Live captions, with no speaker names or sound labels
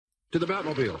To the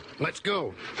Batmobile. Let's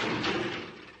go.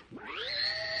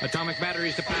 Atomic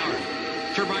batteries to power.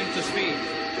 Turbines to speed.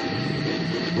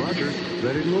 Roger.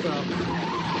 Ready to move out.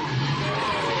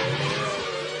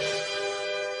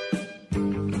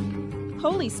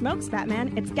 Holy smokes,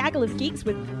 Batman. It's Gaggle of Geeks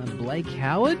with Blake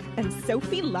Howard? and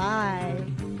Sophie Lai.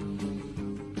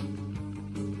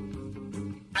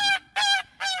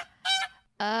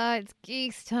 It's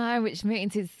Geeks time, which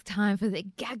means it's time for the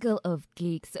Gaggle of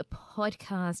Geeks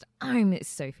podcast. I'm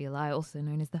Sophie Lai, also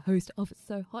known as the host of It's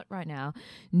So Hot Right Now,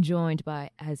 joined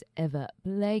by, as ever,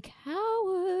 Blake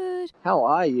Howard. How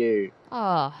are you?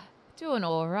 Oh, doing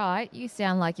all right. You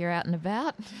sound like you're out and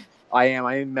about. I am.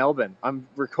 I'm in Melbourne. I'm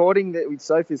recording that with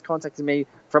Sophie's contacted me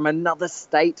from another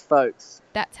state, folks.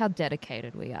 That's how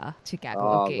dedicated we are to Gaggle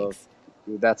Oh, of Geeks.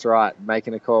 Look, that's right.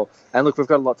 Making a call. And look, we've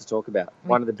got a lot to talk about.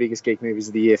 One of the biggest geek movies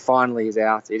of the year finally is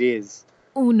out. It is.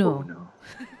 Oh, no.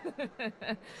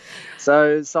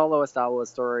 So, Solo, A Star Wars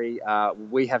Story.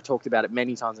 We have talked about it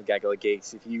many times on Gaggle of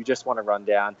Geeks. If you just want to run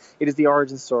down, it is the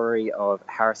origin story of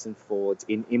Harrison Ford's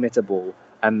inimitable,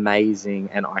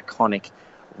 amazing, and iconic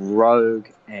rogue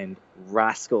and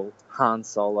rascal Han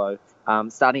Solo,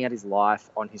 starting out his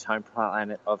life on his home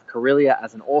planet of Corellia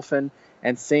as an orphan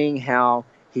and seeing how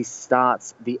he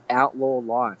starts the outlaw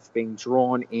life, being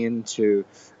drawn into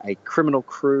a criminal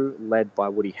crew led by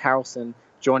Woody Harrelson,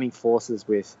 joining forces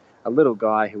with a little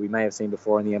guy who we may have seen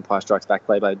before in The Empire Strikes Back,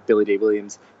 played by Billy Dee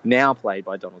Williams, now played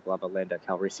by Donald Glover, Lando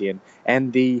Calrissian,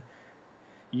 and the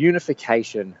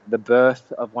unification, the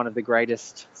birth of one of the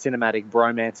greatest cinematic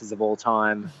bromances of all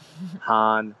time,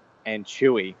 Han and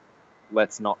Chewie.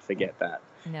 Let's not forget that.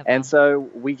 Never. And so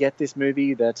we get this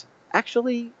movie that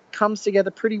actually comes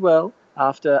together pretty well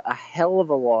after a hell of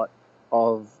a lot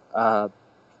of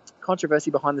controversy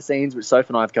behind the scenes, which Soph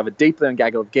and I have covered deeply on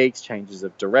Gaggle of Geeks, changes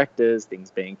of directors, things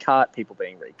being cut, people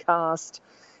being recast.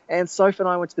 And Soph and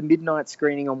I went to the midnight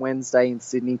screening on Wednesday in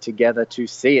Sydney together to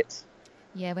see it.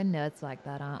 Yeah, we're nerds like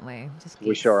that, aren't we? Just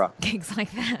We sure are. Geeks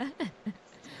like that.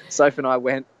 Soph and I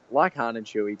went, like Han and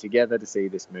Chewie, together to see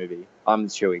this movie. I'm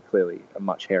Chewie, clearly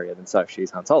much hairier than Soph.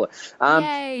 She's Han Solo.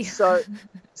 Yay! So,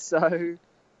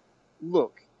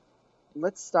 look,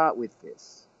 let's start with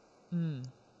this.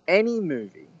 Any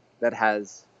movie that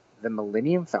has the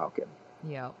Millennium Falcon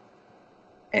Yep.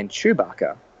 and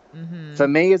Chewbacca, Mm-hmm. for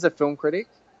me as a film critic,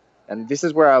 and this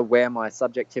is where I wear my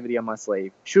subjectivity on my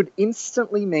sleeve, should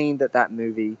instantly mean that that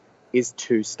movie is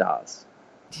 2 stars.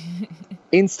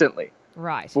 Instantly.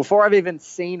 Right. Before I've even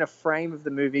seen a frame of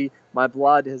the movie, my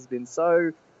blood has been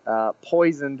so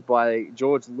poisoned by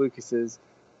George Lucas's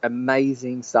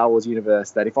amazing Star Wars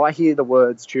universe that if I hear the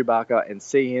words Chewbacca and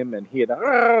see him and hear the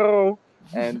 "oh"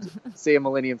 and see a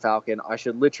Millennium Falcon, I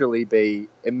should literally be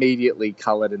immediately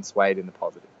coloured and swayed in the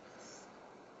positive.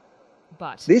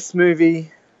 But This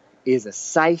movie is a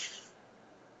safe,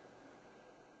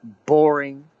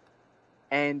 boring,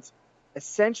 and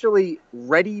essentially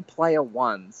Ready Player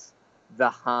One's the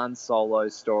Han Solo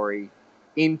story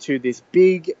into this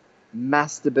big,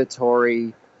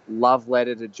 masturbatory love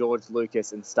letter to George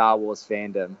Lucas and Star Wars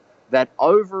fandom that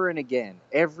over and again,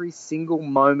 every single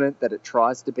moment that it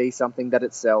tries to be something that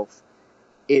itself,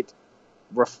 it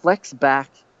reflects back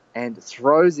and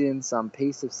throws in some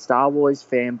piece of Star Wars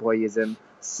fanboyism,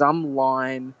 some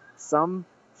line, some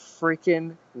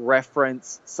freaking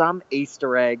reference, some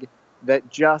Easter egg that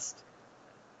just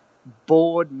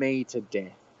bored me to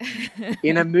death.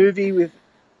 In a movie with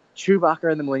Chewbacca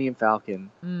and the Millennium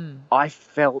Falcon, I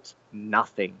felt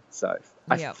nothing, Soph.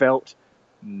 I Yep. felt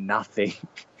nothing.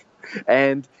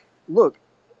 And look,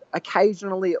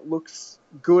 occasionally it looks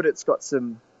good. It's got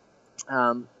some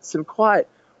quite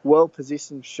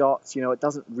well-positioned shots. You know, it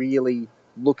doesn't really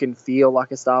look and feel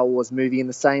like a Star Wars movie in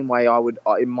the same way I would,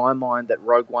 in my mind, that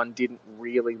Rogue One didn't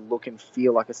really look and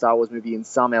feel like a Star Wars movie in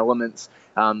some elements.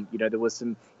 You know, there was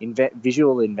some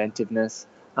visual inventiveness.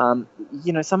 You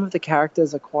know, some of the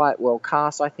characters are quite well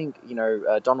cast. I think, you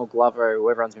know, Donald Glover, who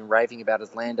everyone's been raving about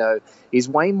as Lando, is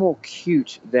way more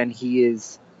cute than he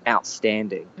is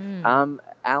outstanding. Alden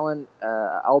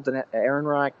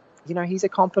Ehrenreich, you know, he's a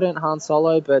competent Han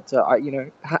Solo, but, you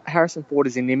know, Harrison Ford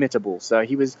is inimitable, so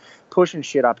he was pushing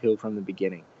shit uphill from the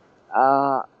beginning.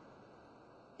 I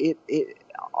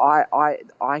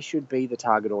should be the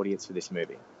target audience for this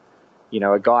movie. You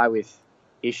know, a guy with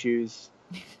issues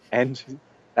and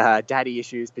daddy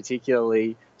issues,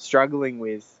 particularly struggling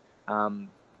with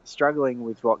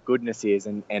what goodness is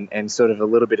and sort of a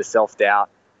little bit of self-doubt.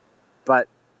 But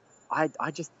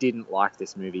I just didn't like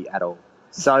this movie at all.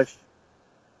 So,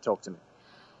 talk to me.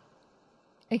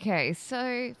 Okay,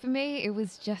 so for me, it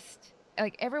was just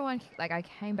like everyone, like I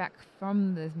came back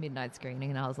from the midnight screening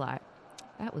and I was like,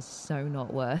 that was so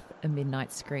not worth a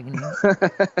midnight screening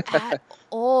at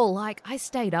all. Like, I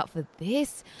stayed up for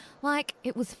this. Like,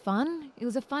 it was fun. It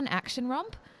was a fun action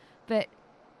romp, but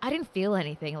I didn't feel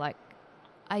anything. Like,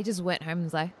 I just went home and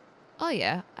was like, oh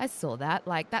yeah, I saw that.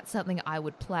 Like, that's something I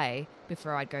would play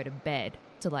before I'd go to bed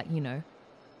to, like, you know,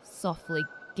 softly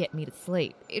get me to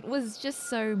sleep. It was just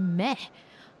so meh.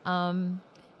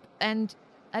 And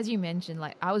as you mentioned,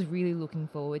 like, I was really looking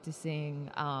forward to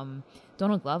seeing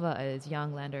Donald Glover as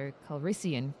young Lando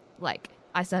Calrissian. Like,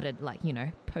 I started, like, you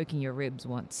know, poking your ribs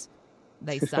once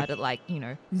they started, like, you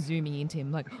know, zooming into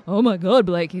him, like, oh my God,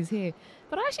 Blake is here.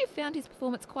 But I actually found his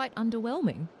performance quite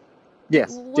underwhelming.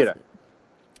 Yes, ditto.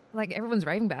 Like, everyone's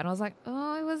raving about it. I was like,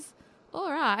 oh, it was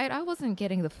all right. I wasn't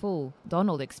getting the full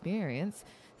Donald experience.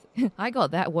 I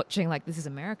got that watching, like, This Is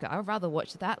America. I would rather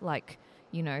watch that, like,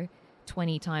 you know,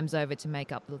 20 times over to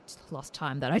make up the lost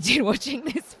time that I did watching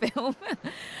this film.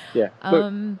 Yeah,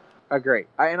 look, agree.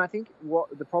 And I think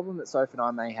what the problem that Soph and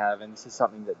I may have, and this is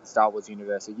something that the Star Wars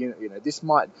universe, you know, this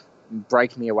might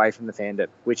break me away from the fandom,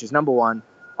 which is, number one,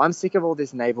 I'm sick of all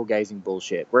this navel-gazing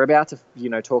bullshit. We're about to, you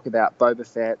know, talk about Boba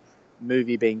Fett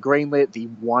movie being greenlit, the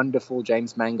wonderful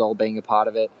James Mangold being a part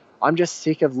of it. I'm just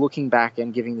sick of looking back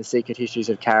and giving the secret histories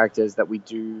of characters that we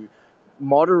do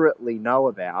moderately know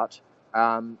about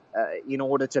in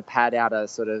order to pad out a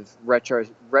sort of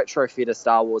retrofit a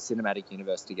Star Wars cinematic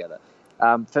universe together.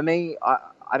 For me,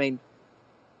 I mean,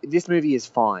 this movie is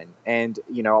fine. And,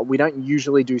 you know, we don't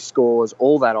usually do scores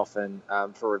all that often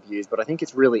for reviews, but I think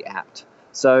it's really apt.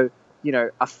 So, you know,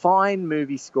 a fine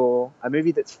movie score, a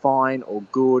movie that's fine or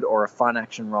good or a fun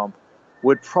action romp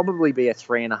would probably be a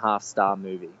 3.5 star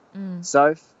movie.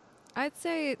 So I'd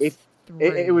say it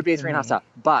would be a 3.5 star,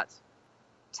 but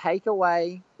take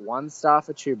away 1 star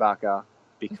for Chewbacca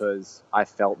because I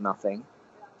felt nothing.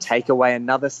 Take away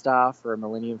another star for a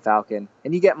Millennium Falcon,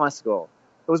 and you get my score.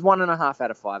 It was 1.5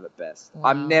 out of 5 at best. Wow.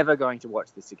 I'm never going to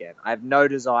watch this again. I have no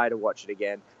desire to watch it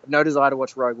again. I have no desire to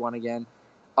watch Rogue One again.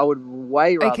 I would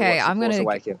way rather watch The Force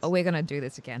Awakens. We're going to do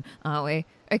this again, aren't we?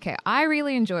 Okay, I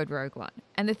really enjoyed Rogue One.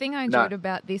 And the thing I enjoyed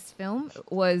about this film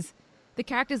was the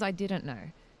characters I didn't know.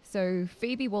 So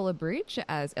Phoebe Waller-Bridge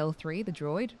as L3, the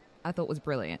droid, I thought was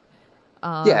brilliant.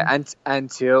 And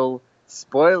until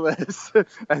spoilers.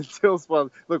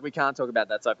 Look, we can't talk about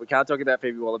that stuff. We can't talk about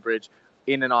Phoebe Waller-Bridge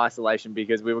in an isolation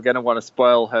because we were going to want to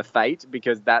spoil her fate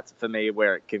because that's, for me,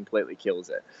 where it completely kills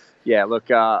it. Yeah, look.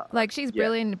 Like, she's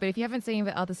brilliant, but if you haven't seen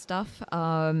the other stuff,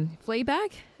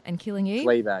 Fleabag and Killing Eve.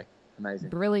 Fleabag. Amazing.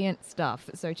 Brilliant stuff.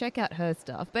 So check out her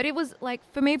stuff. But it was, like,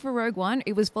 for me, for Rogue One,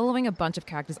 it was following a bunch of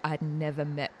characters I had never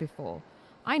met before.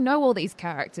 I know all these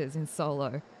characters in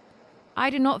Solo. I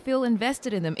did not feel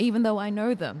invested in them, even though I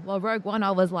know them. While Rogue One,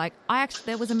 I was like,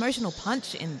 there was emotional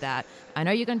punch in that. I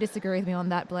know you're going to disagree with me on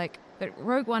that, Blake, but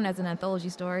Rogue One as an anthology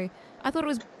story, I thought it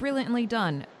was brilliantly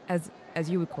done, as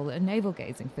you would call it, a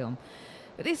navel-gazing film.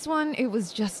 But this one, it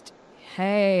was just,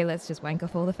 hey, let's just wank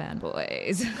off all the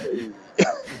fanboys.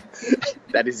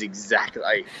 That is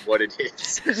exactly what it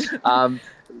is.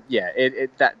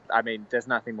 There's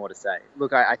nothing more to say.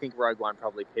 Look, I think Rogue One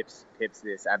probably pips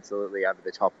this absolutely over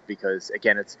the top because,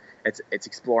 again, it's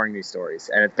exploring new stories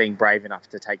and it's being brave enough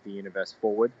to take the universe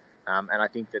forward. And I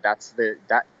think that's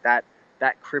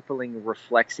that crippling,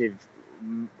 reflexive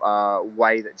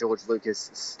way that George Lucas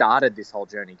started this whole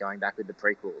journey, going back with the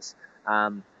prequels.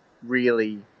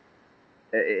 Really,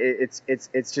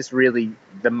 it's just really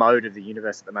the mode of the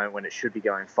universe at the moment when it should be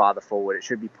going farther forward. It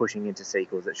should be pushing into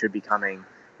sequels. It should be coming,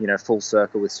 you know, full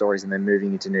circle with stories and then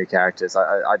moving into new characters.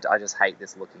 I just hate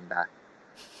this looking back.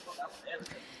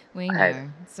 We know.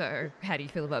 So how do you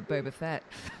feel about Boba Fett?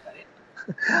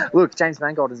 Look, James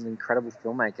Mangold is an incredible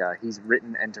filmmaker. He's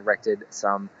written and directed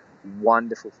some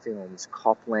wonderful films.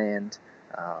 Copland.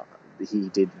 He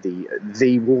did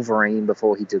the Wolverine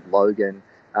before he did Logan.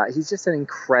 He's just an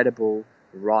incredible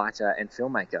writer and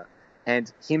filmmaker,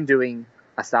 and him doing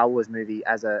a Star Wars movie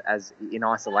as in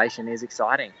isolation is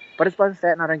exciting. But it's Boba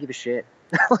Fett, and I don't give a shit.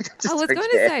 I was going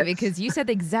to say, because you said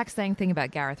the exact same thing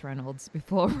about Gareth Reynolds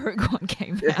before Rogue One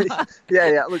came out.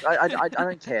 Yeah. Look, I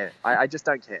don't care. I just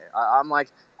don't care. I'm like,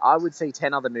 I would see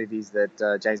 10 other movies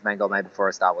that James Mangold made before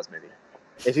a Star Wars movie.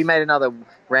 If he made another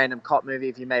random cop movie,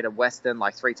 if he made a Western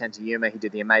like 3:10 to Yuma, he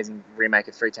did the amazing remake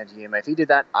of 3:10 to Yuma. If he did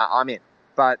that, I'm in.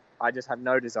 But I just have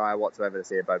no desire whatsoever to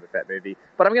see a Boba Fett movie.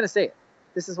 But I'm going to see it.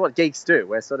 This is what geeks do.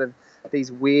 We're sort of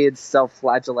these weird,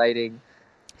 self-flagellating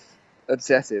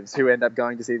obsessives who end up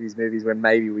going to see these movies when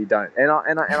maybe we don't. And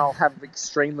I'll have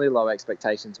extremely low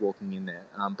expectations walking in there.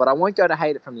 But I won't go to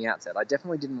hate it from the outset. I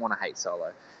definitely didn't want to hate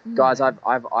Solo. Guys,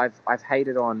 I've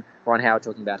hated on Ron Howard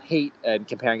talking about Heat and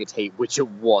comparing it to Heat, which it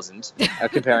wasn't.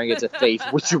 Comparing it to Thief,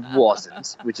 which it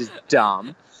wasn't, which is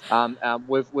dumb.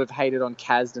 We've hated on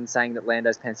Kasdan saying that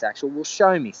Lando's pansexual. Well,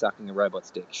 show me sucking a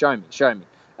robot's dick. Show me.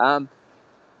 I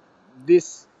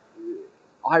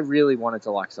really wanted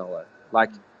to like Solo. Like,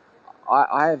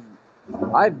 I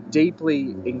have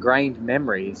deeply ingrained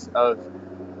memories of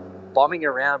bombing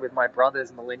around with my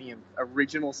brother's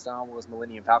original Star Wars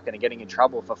Millennium Falcon and getting in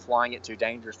trouble for flying it too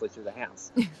dangerously through the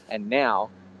house. And now,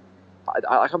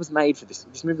 I was made for this.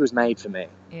 This movie was made for me,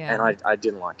 and I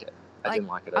didn't like it. I didn't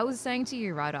like it. I was saying to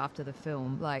you right after the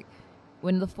film, like,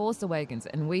 when The Force Awakens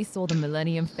and we saw the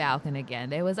Millennium Falcon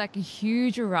again, there was like a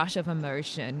huge rush of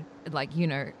emotion, like, you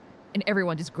know, and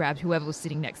everyone just grabbed whoever was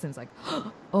sitting next to them. It's like,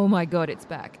 oh my God, it's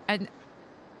back. And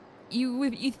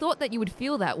you thought that you would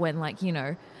feel that when, like, you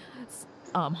know,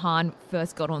 Han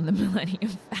first got on the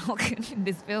Millennium Falcon in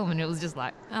this film, and it was just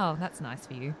like, oh, that's nice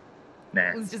for you.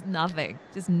 Nah. It was just nothing.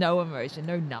 Just no emotion,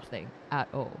 no nothing at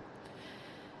all.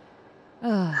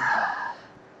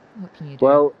 What can you do?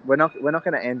 Well, we're not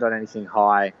going to end on anything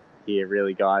high here,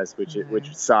 really, guys, which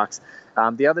sucks.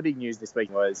 The other big news this week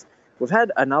was we've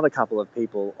had another couple of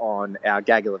people on our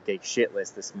Gaggle of Geeks shit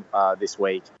list this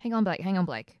week. Hang on,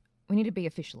 Blake. We need to be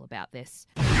official about this.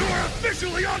 You are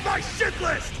officially on my shit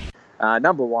list!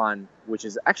 Number one, which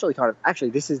is actually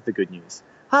this is the good news.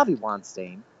 Harvey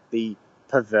Weinstein, the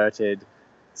perverted,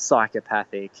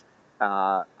 psychopathic,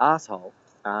 asshole,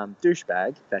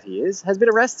 douchebag that he is, has been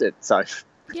arrested. So,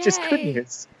 just good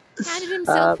news. Handed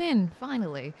himself in,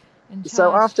 finally.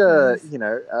 So after,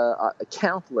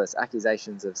 countless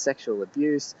accusations of sexual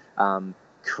abuse,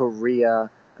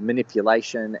 career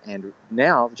manipulation, and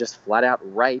now just flat out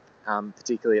rape,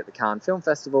 particularly at the Cannes Film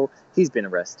Festival, he's been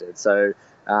arrested. So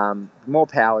more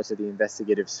power to the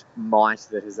investigative might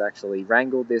that has actually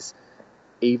wrangled this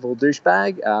evil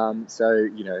douchebag.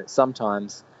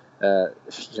 Sometimes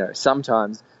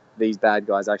these bad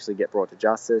guys actually get brought to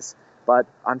justice. But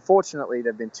unfortunately,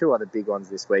 there have been two other big ones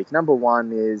this week. Number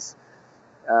one is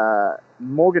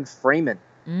Morgan Freeman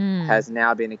has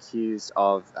now been accused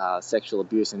of sexual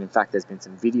abuse. And in fact, there's been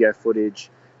some video footage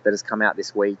that has come out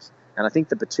this week. And I think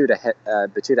the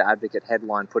Batuta Advocate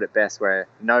headline put it best, where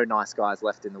no nice guys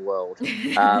left in the world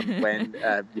when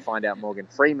you find out Morgan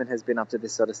Freeman has been up to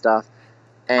this sort of stuff.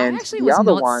 And I actually was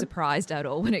not surprised at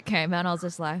all when it came out. I was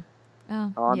just like,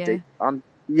 I'm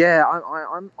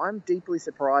deeply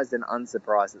surprised and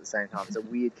unsurprised at the same time. It's a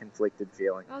weird, conflicted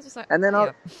feeling. I was just like, and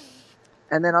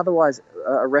then otherwise,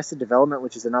 Arrested Development,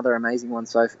 which is another amazing one.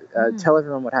 So tell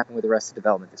everyone what happened with Arrested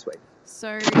Development this week.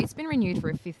 So it's been renewed for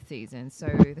a 5th season. So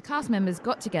the cast members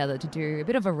got together to do a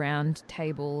bit of a round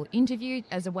table interview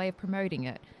as a way of promoting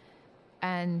it.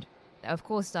 And of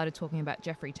course started talking about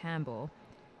Jeffrey Tambor,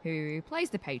 who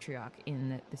plays the patriarch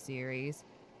in the series.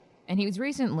 And he was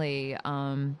recently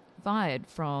fired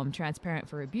from Transparent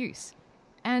for abuse.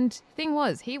 And thing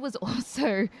was, he was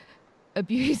also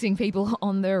abusing people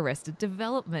on the Arrested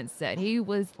Development set. He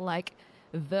was like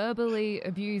verbally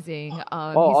abusing.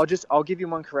 I'll give you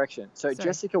one correction. So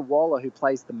Jessica Waller, who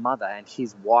plays the mother, and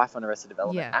his wife on Arrested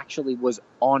Development, actually was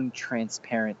on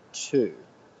Transparent too,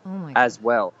 as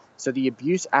well. So the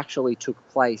abuse actually took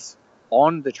place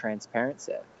on the Transparent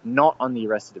set, not on the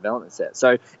Arrested Development set.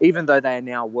 So even though they are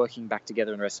now working back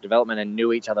together in Arrested Development and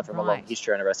knew each other from a long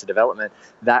history on Arrested Development,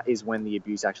 that is when the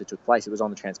abuse actually took place. It was on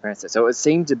the Transparent set. So it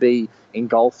seemed to be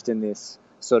engulfed in this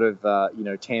sort of,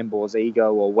 Tambor's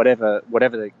ego or whatever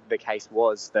the case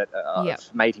was that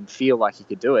made him feel like he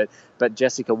could do it. But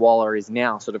Jessica Waller is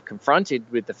now sort of confronted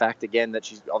with the fact, again, that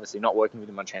she's obviously not working with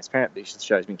him on Transparent. The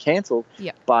show's been cancelled.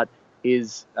 But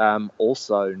is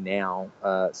also now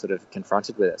sort of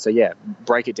confronted with it. So,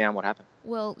 break it down. What happened?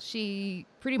 Well, she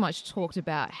pretty much talked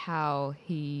about how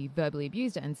he verbally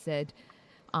abused her and said,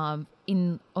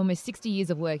 in almost 60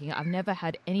 years of working, I've never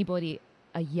had anybody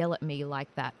yell at me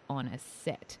like that on a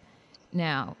set.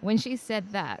 Now, when she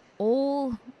said that,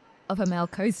 all of her male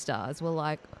co-stars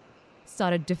were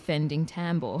started defending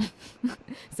Tambor,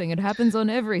 saying it happens on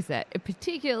every set,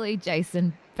 particularly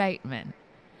Jason Bateman.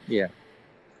 Yeah.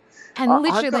 And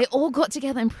literally, they all got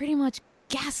together and pretty much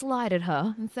gaslighted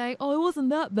her and saying, "Oh, it wasn't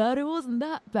that bad. It wasn't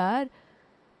that bad."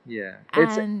 Yeah,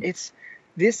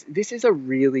 this is a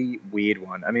really weird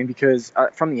one. I mean, because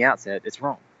from the outset, it's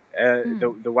wrong.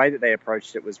 The way that they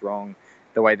approached it was wrong.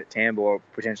 The way that Tambor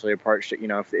potentially approached it,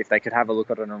 if they could have a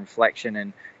look at it on reflection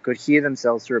and could hear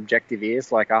themselves through objective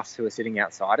ears like us who are sitting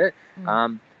outside it,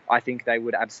 I think they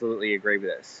would absolutely agree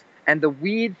with us. And the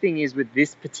weird thing is with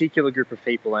this particular group of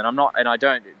people, and I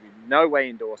don't no way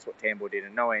endorse what Tambor did,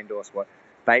 and no way endorse what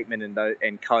Bateman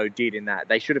and co did in that.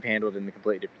 They should have handled it in a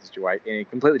completely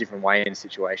different way in a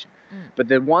situation. But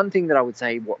the one thing that I would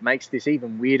say what makes this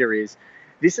even weirder is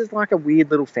this is like a weird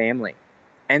little family.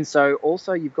 And so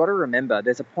also you've got to remember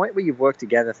there's a point where you've worked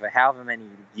together for however many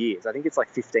years. I think it's like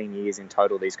 15 years in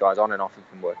total, these guys on and off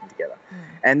have been working together.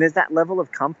 And there's that level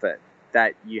of comfort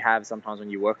that you have sometimes when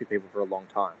you work with people for a long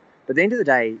time. But at the end of the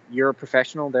day, you're a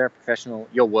professional, they're a professional,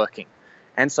 you're working.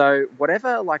 And so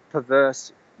whatever like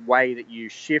perverse way that you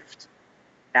shift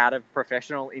out of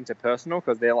professional into personal,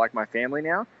 because they're like my family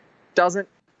now, doesn't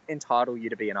entitle you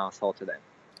to be an asshole to them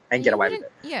and get away with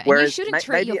it. Yeah, whereas and you shouldn't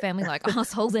treat your family like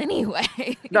assholes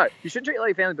anyway. No, you shouldn't treat like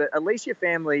your family, but at least your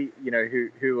family,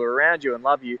 who are around you and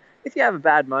love you, if you have a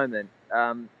bad moment,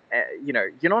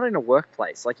 you're not in a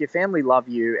workplace. Like your family love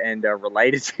you and are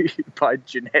related to you by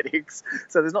genetics.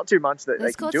 So there's not too much that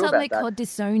they can do about that. It's called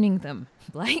disowning them,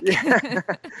 Blake. Yeah.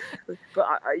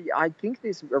 But I think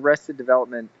this Arrested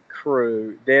Development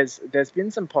crew, there's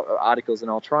been some articles,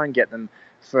 and I'll try and get them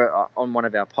on one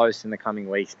of our posts in the coming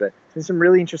weeks, but there's some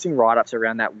really interesting write-ups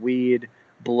around that weird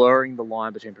blurring the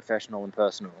line between professional and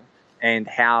personal, and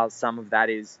how some of that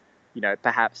is,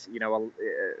 perhaps,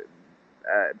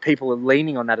 people are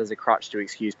leaning on that as a crutch to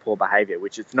excuse poor behavior,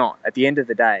 which it's not. At the end of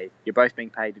the day, you're both being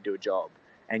paid to do a job,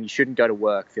 and you shouldn't go to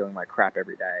work feeling like crap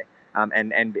every day,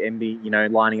 and be,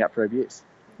 lining up for abuse.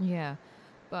 Yeah,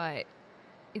 but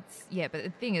but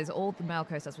the thing is, all the male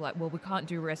co-stars were like, well, we can't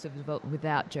do Arrested Development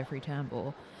without Jeffrey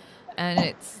Tambor. And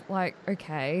it's like,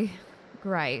 okay,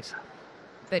 great.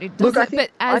 But it doesn't,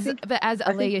 as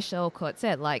Aaliyah Shellcott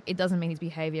said, like, it doesn't mean his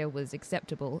behavior was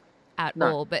acceptable at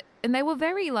all. And they were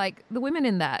very, like, the women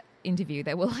in that interview,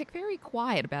 they were, like, very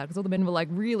quiet about it, because all the men were, like,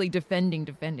 really defending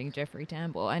Jeffrey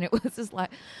Tambor. And it was just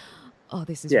like, oh,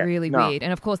 this is really weird.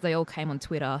 And of course, they all came on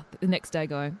Twitter the next day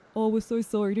going, oh, we're so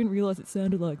sorry. Didn't realize it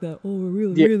sounded like that. Oh, we're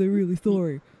really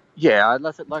sorry. Yeah,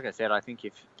 like I said, I think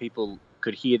if people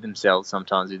could hear themselves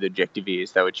sometimes with objective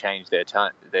ears, they would change their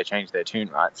tone. They change their tune,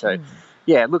 right? So,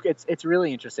 yeah, look, it's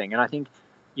really interesting. And I think,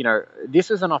 this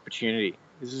was an opportunity.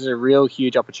 This is a real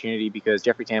huge opportunity, because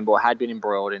Jeffrey Tambor had been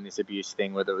embroiled in this abuse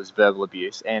thing, whether it was verbal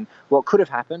abuse. And what could have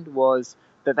happened was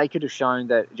that they could have shown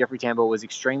that Jeffrey Tambor was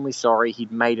extremely sorry.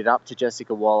 He'd made it up to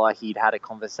Jessica Waller. He'd had a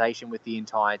conversation with the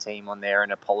entire team on there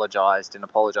and apologized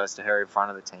to her in front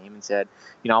of the team and said,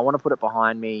 I want to put it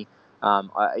behind me.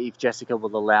 If Jessica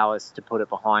will allow us to put it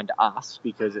behind us,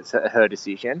 because it's her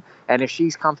decision. And if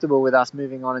she's comfortable with us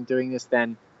moving on and doing this,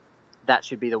 then that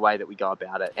should be the way that we go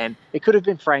about it. And it could have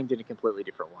been framed in a completely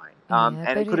different way.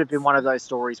 And it could have been one of those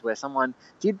stories where someone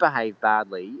did behave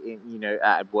badly,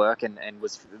 at work and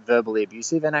was verbally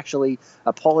abusive, and actually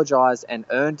apologized and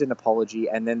earned an apology.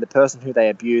 And then the person who they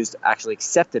abused actually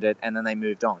accepted it, and then they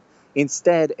moved on.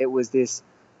 Instead, it was this,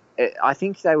 I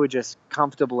think they were just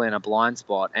comfortable in a blind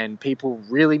spot, and people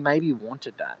really maybe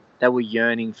wanted that. They were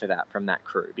yearning for that from that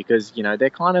crew, because,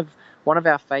 they're kind of one of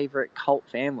our favorite cult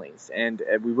families, and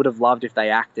we would have loved if they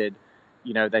acted,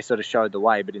 they sort of showed the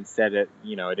way, but instead it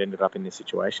ended up in this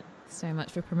situation. So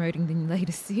much for promoting the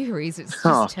latest series. It's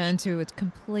just turned to a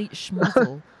complete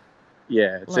schmuddle.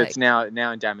 Yeah, so it's now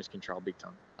in Damage Control big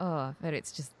time. Oh, but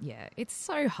it's just, it's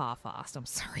so half-assed. I'm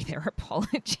sorry, their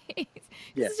apologies.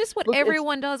 Yeah. It's just what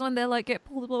everyone does when they're like, get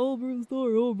pulled up, oh,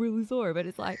 I'm really sorry. But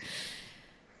it's like,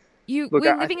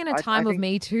 we're living in a time of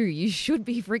Me Too. You should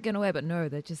be freaking aware, but no,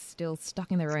 they're just still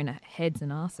stuck in their own heads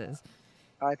and asses.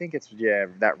 I think it's,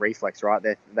 that reflex, right?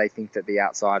 They think that the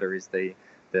outsider is the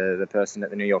person at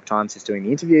the New York Times who's doing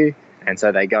the interview, and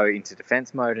so they go into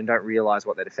defense mode and don't realize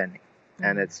what they're defending.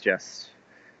 And it's just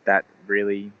that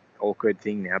really awkward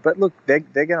thing now. But look, they're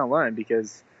going to learn,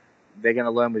 because they're going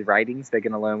to learn with ratings, they're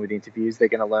going to learn with interviews, they're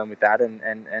going to learn with that.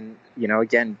 And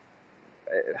again,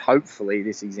 hopefully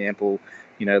this example,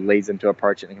 leads them to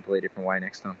approach it in a completely different way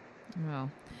next time. Well,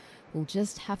 we'll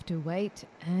just have to wait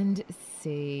and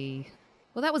see.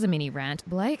 Well, that was a mini rant,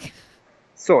 Blake.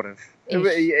 Sort of.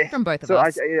 From both of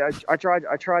us. I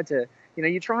tried to,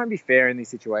 you try and be fair in these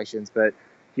situations, but,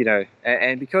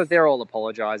 and because they're all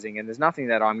apologizing, and there's nothing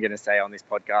that I'm going to say on this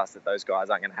podcast that those guys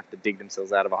aren't going to have to dig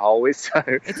themselves out of a hole with. So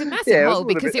it's a massive hole,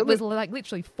 because it was like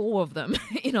literally 4 of them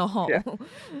in a hole.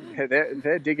 Yeah,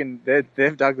 they're digging.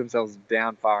 They've dug themselves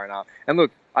down far enough. And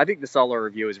look, I think the solo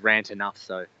review is rant enough.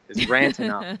 So it's rant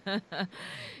enough.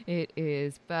 It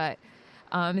is, but.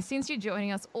 Since you're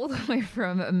joining us all the way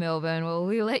from Melbourne,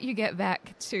 we'll let you get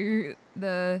back to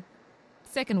the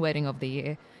second wedding of the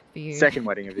year for you. Second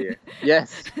wedding of the year,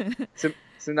 yes. Some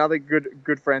another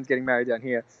good friends getting married down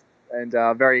here, and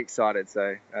very excited.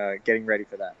 So getting ready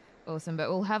for that. Awesome, but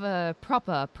we'll have a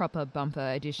proper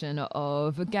bumper edition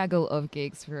of Gaggle of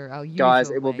Geeks for our usual Guys,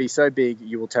 it will length. be so big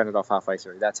you will turn it off halfway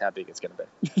through. That's how big it's going to be.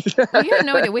 Well, you had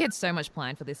no idea. We had so much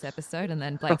planned for this episode, and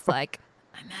then Blake's like,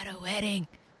 I'm at a wedding.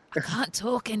 I can't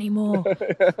talk anymore.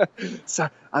 So,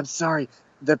 I'm sorry.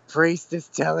 The priest is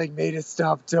telling me to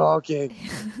stop talking.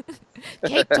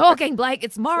 Keep talking, Blake.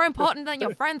 It's more important than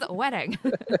your friends at a wedding.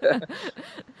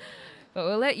 But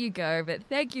we'll let you go. But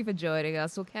thank you for joining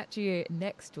us. We'll catch you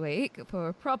next week for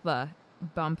a proper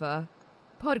bumper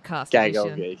podcast Gaggle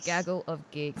edition. Geeks. Gaggle of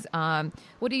Geeks.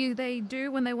 What do they do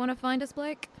when they want to find us,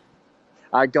 Blake?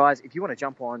 Guys, if you want to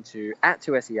jump on to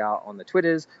 @2SER on the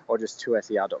Twitters or just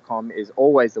 2SER.com is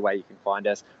always the way you can find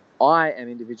us. I am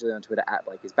individually on Twitter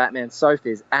 @BlakeIsBatman. Soph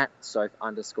is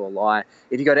 @Soph_lie.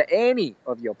 If you go to any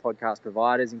of your podcast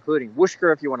providers, including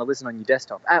Whooshka, if you want to listen on your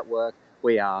desktop at work,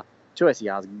 we are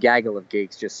 2SER's Gaggle of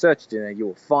Geeks. Just search it in there, you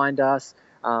will find us.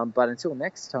 But until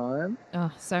next time.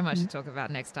 Oh, so much to talk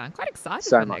about next time. Quite excited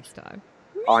So for much. next time.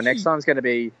 Next time's going to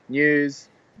be news,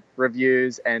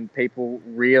 reviews, and people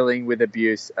reeling with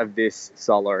abuse of this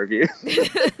solo review.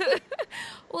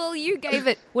 Well, you gave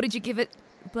it. What did you give it,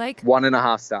 Blake?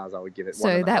 1.5 stars, I would give it.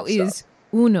 So that is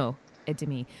uno e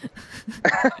demi.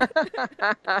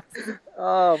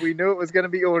 Oh, we knew it was going to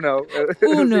be Uno. It was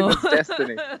Uno. in its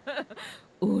destiny.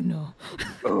 Uno.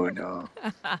 Uno.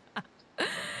 All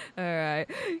right.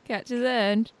 Catch you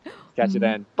then. Catch you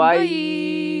then. Bye.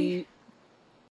 Bye.